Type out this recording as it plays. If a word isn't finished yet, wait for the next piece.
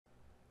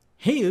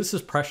Hey, this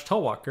is Presh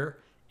Talwalkar,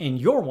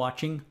 and you're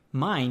watching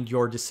Mind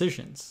Your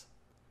Decisions.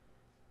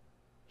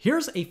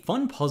 Here's a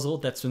fun puzzle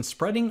that's been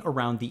spreading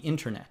around the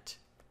internet.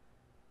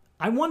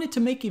 I wanted to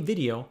make a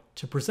video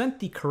to present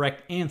the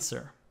correct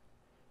answer.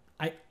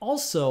 I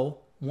also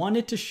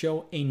wanted to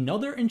show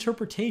another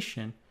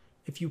interpretation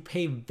if you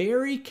pay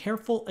very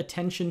careful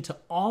attention to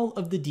all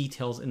of the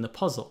details in the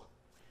puzzle.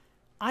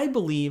 I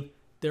believe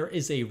there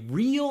is a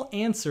real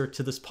answer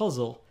to this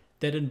puzzle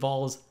that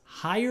involves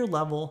higher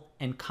level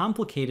and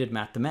complicated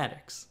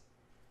mathematics.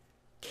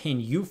 Can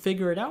you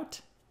figure it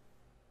out?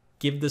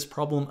 Give this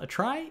problem a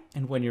try,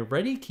 and when you're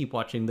ready, keep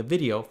watching the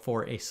video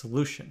for a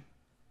solution.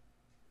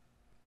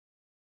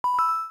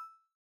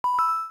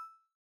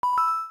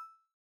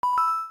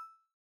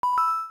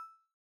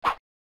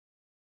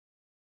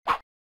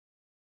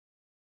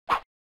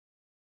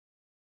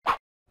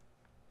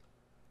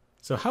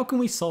 So how can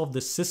we solve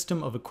this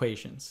system of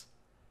equations?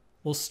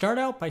 We'll start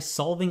out by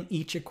solving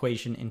each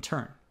equation in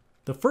turn.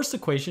 The first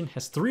equation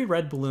has 3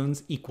 red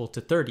balloons equal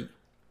to 30.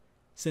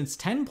 Since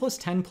 10 plus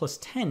 10 plus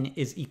 10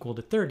 is equal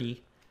to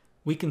 30,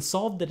 we can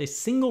solve that a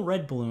single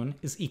red balloon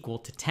is equal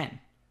to 10.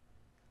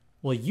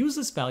 We'll use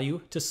this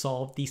value to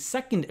solve the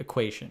second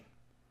equation.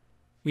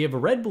 We have a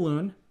red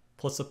balloon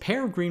plus a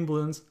pair of green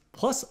balloons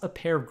plus a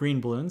pair of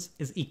green balloons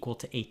is equal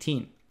to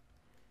 18.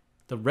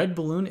 The red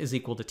balloon is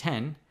equal to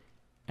 10,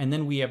 and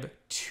then we have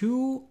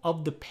 2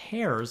 of the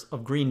pairs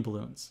of green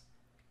balloons,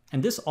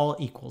 and this all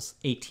equals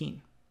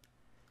 18.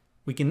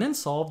 We can then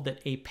solve that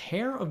a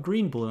pair of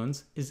green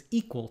balloons is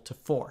equal to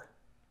 4.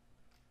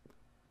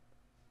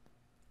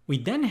 We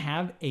then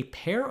have a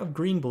pair of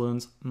green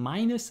balloons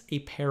minus a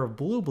pair of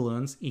blue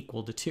balloons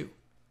equal to 2.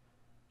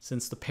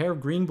 Since the pair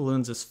of green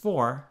balloons is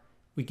 4,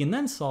 we can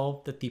then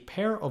solve that the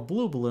pair of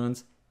blue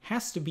balloons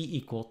has to be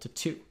equal to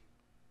 2.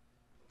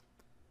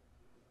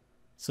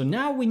 So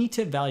now we need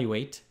to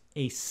evaluate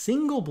a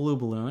single blue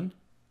balloon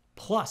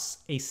plus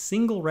a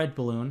single red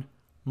balloon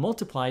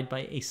multiplied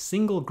by a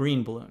single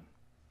green balloon.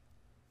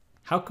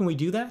 How can we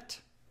do that?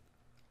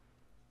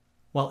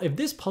 Well, if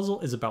this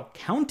puzzle is about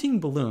counting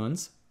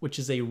balloons, which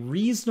is a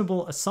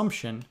reasonable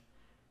assumption,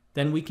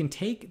 then we can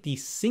take the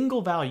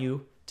single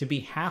value to be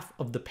half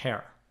of the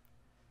pair.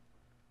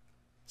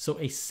 So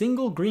a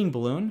single green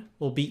balloon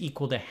will be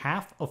equal to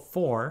half of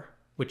 4,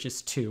 which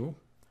is 2,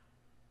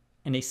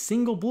 and a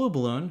single blue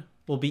balloon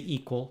will be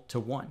equal to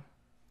 1.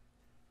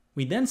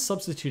 We then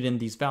substitute in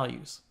these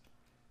values.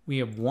 We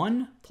have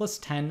 1 plus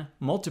 10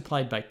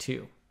 multiplied by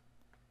 2.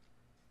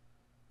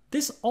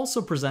 This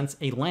also presents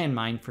a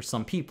landmine for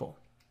some people.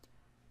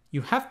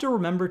 You have to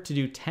remember to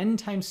do 10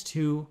 times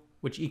 2,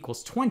 which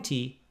equals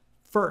 20,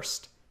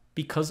 first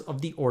because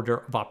of the order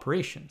of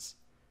operations.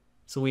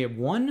 So we have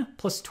 1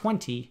 plus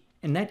 20,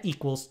 and that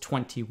equals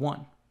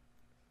 21.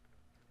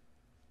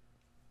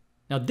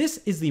 Now this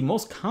is the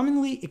most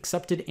commonly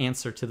accepted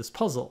answer to this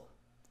puzzle.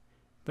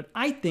 But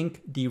I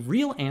think the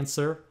real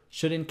answer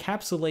should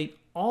encapsulate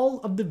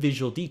all of the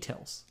visual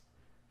details.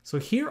 So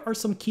here are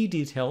some key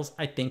details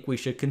I think we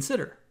should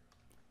consider.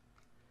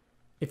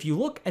 If you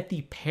look at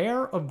the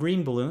pair of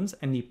green balloons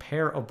and the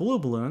pair of blue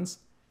balloons,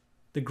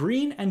 the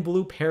green and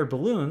blue paired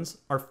balloons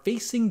are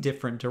facing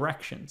different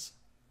directions.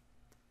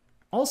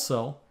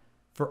 Also,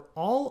 for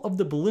all of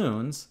the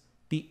balloons,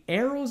 the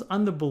arrows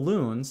on the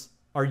balloons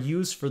are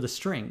used for the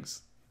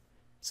strings.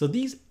 So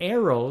these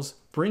arrows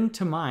bring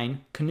to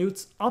mind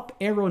Knuth's up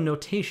arrow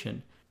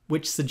notation,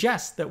 which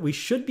suggests that we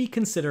should be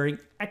considering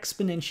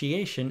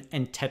exponentiation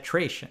and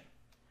tetration.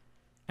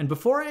 And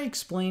before I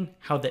explain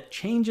how that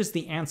changes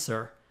the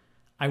answer,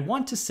 I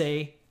want to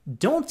say,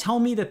 don't tell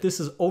me that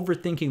this is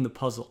overthinking the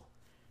puzzle.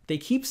 They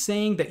keep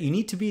saying that you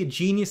need to be a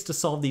genius to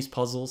solve these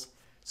puzzles,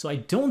 so I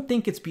don't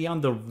think it's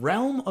beyond the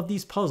realm of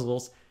these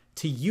puzzles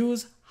to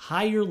use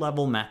higher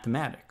level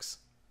mathematics.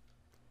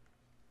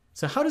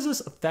 So how does this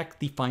affect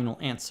the final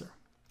answer?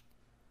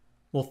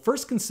 Well,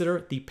 first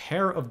consider the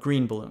pair of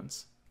green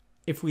balloons.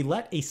 If we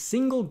let a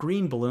single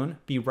green balloon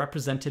be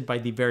represented by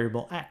the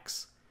variable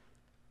x,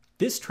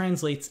 this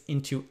translates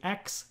into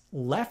x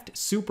left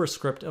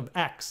superscript of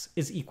x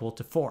is equal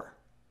to 4.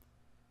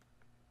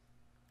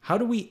 How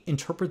do we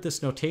interpret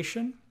this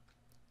notation?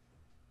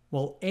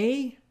 Well,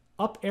 a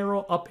up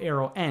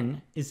arrow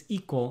n is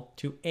equal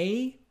to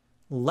a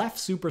left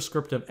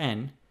superscript of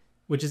n,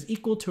 which is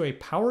equal to a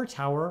power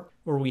tower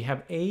where we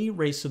have a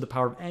raised to the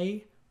power of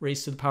a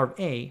raised to the power of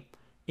a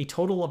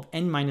total of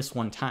n minus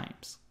 1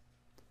 times.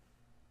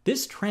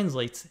 This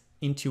translates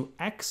into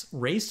x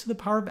raised to the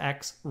power of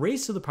x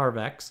raised to the power of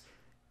x,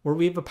 where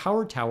we have a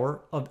power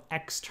tower of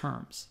x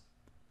terms.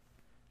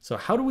 So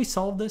how do we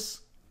solve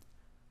this?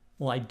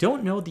 Well, I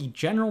don't know the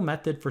general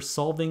method for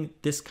solving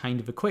this kind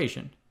of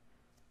equation,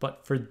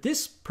 but for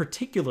this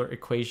particular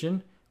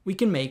equation, we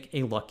can make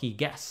a lucky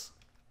guess.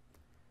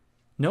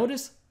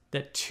 Notice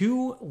that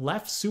 2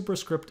 left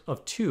superscript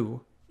of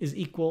 2 is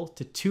equal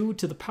to 2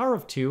 to the power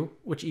of 2,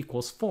 which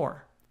equals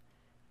 4.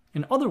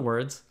 In other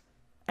words,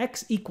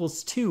 x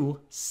equals 2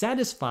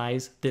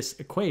 satisfies this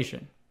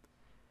equation.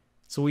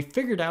 So we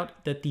figured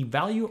out that the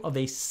value of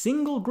a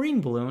single green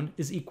balloon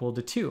is equal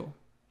to 2.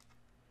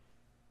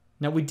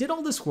 Now we did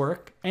all this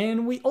work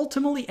and we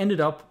ultimately ended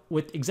up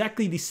with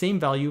exactly the same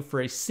value for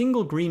a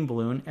single green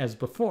balloon as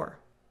before.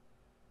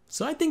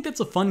 So I think that's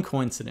a fun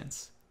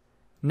coincidence.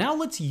 Now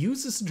let's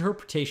use this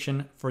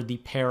interpretation for the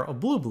pair of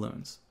blue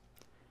balloons.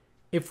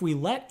 If we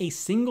let a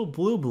single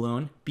blue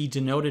balloon be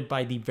denoted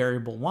by the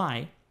variable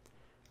y,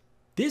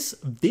 this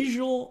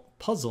visual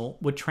puzzle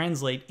would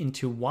translate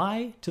into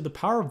y to the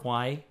power of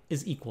y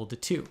is equal to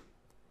 2.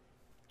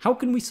 How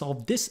can we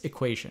solve this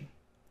equation?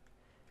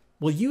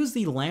 We'll use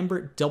the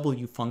Lambert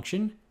W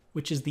function,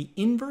 which is the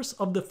inverse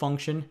of the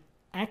function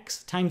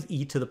x times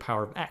e to the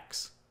power of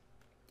x.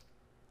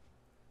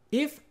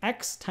 If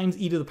x times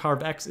e to the power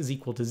of x is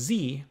equal to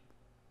z,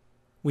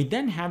 we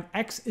then have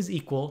x is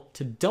equal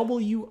to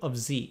w of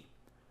z.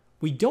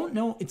 We don't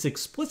know its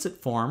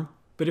explicit form,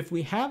 but if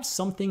we have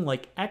something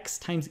like x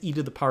times e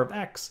to the power of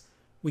x,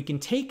 we can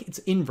take its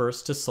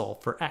inverse to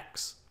solve for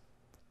x.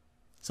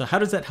 So how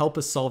does that help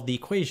us solve the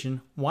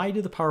equation y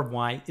to the power of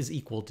y is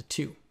equal to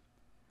 2?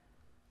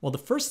 Well, the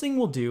first thing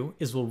we'll do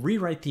is we'll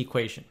rewrite the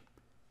equation.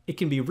 It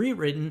can be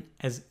rewritten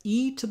as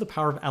e to the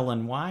power of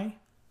ln y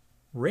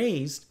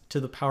raised to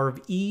the power of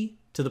e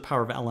to the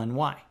power of ln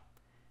y.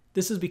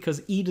 This is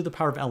because e to the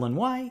power of ln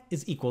y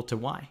is equal to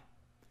y.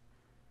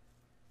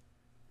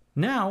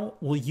 Now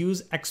we'll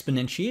use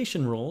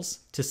exponentiation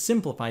rules to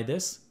simplify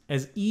this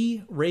as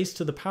e raised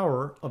to the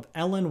power of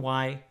ln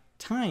y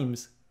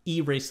times e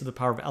raised to the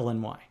power of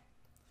ln y.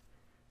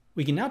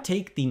 We can now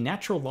take the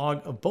natural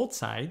log of both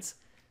sides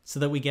so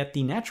that we get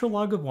the natural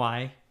log of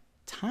y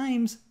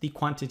times the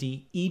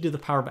quantity e to the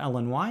power of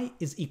ln y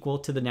is equal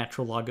to the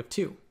natural log of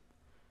 2.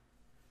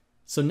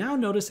 So now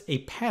notice a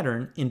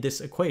pattern in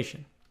this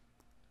equation.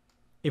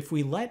 If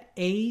we let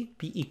a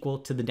be equal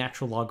to the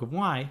natural log of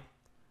y,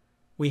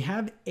 we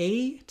have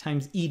a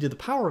times e to the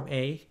power of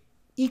a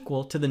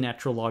equal to the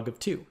natural log of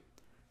 2.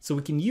 So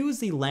we can use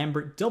the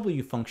Lambert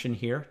W function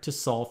here to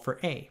solve for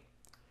a.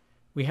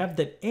 We have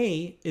that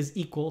a is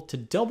equal to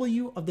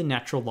w of the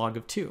natural log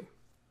of 2.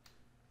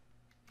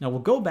 Now we'll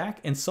go back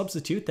and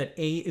substitute that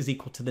a is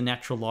equal to the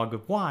natural log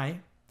of y,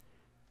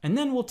 and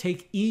then we'll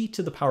take e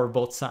to the power of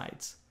both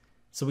sides.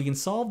 So we can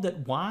solve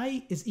that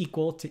y is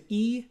equal to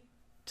e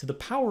to the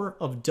power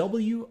of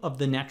w of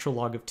the natural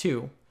log of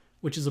 2,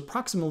 which is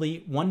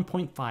approximately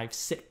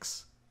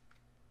 1.56.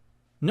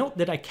 Note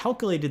that I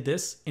calculated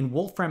this in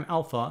Wolfram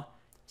alpha,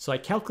 so I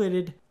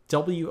calculated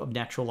w of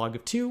natural log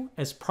of 2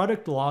 as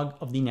product log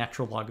of the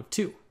natural log of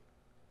 2.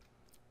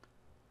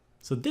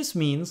 So this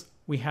means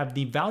we have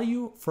the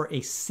value for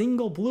a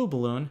single blue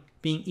balloon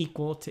being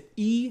equal to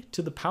e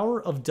to the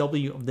power of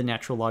w of the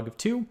natural log of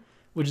 2,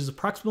 which is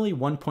approximately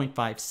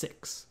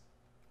 1.56.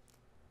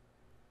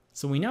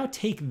 So we now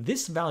take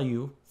this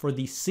value for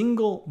the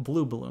single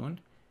blue balloon,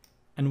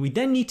 and we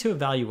then need to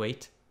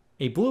evaluate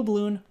a blue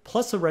balloon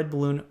plus a red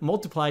balloon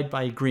multiplied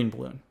by a green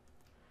balloon.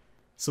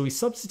 So we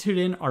substitute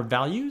in our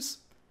values,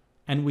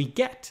 and we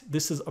get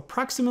this is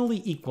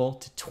approximately equal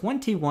to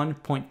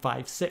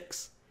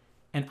 21.56.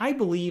 And I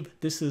believe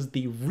this is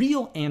the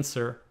real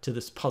answer to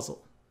this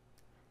puzzle.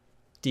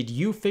 Did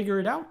you figure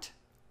it out?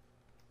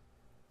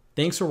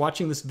 Thanks for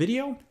watching this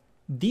video.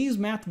 These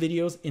math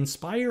videos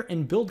inspire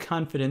and build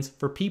confidence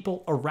for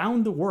people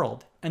around the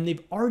world, and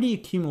they've already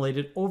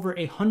accumulated over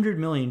 100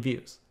 million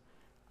views.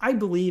 I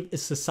believe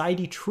if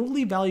society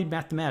truly valued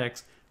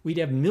mathematics, we'd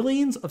have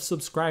millions of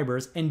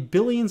subscribers and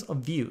billions of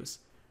views.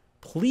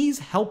 Please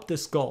help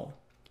this goal.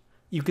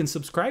 You can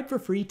subscribe for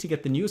free to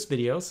get the newest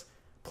videos.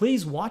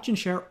 Please watch and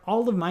share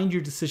all of Mind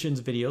Your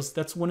Decisions videos.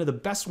 That's one of the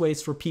best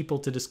ways for people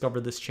to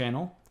discover this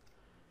channel.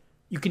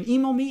 You can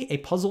email me a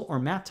puzzle or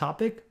math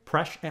topic,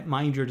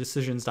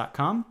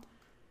 presh@mindyourdecisions.com.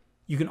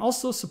 You can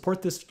also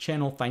support this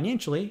channel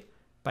financially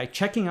by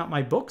checking out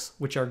my books,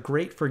 which are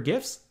great for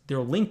gifts. They're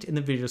linked in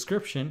the video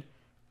description.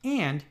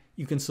 And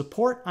you can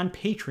support on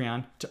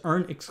Patreon to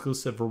earn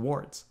exclusive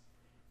rewards.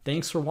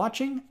 Thanks for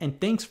watching,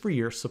 and thanks for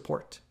your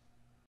support.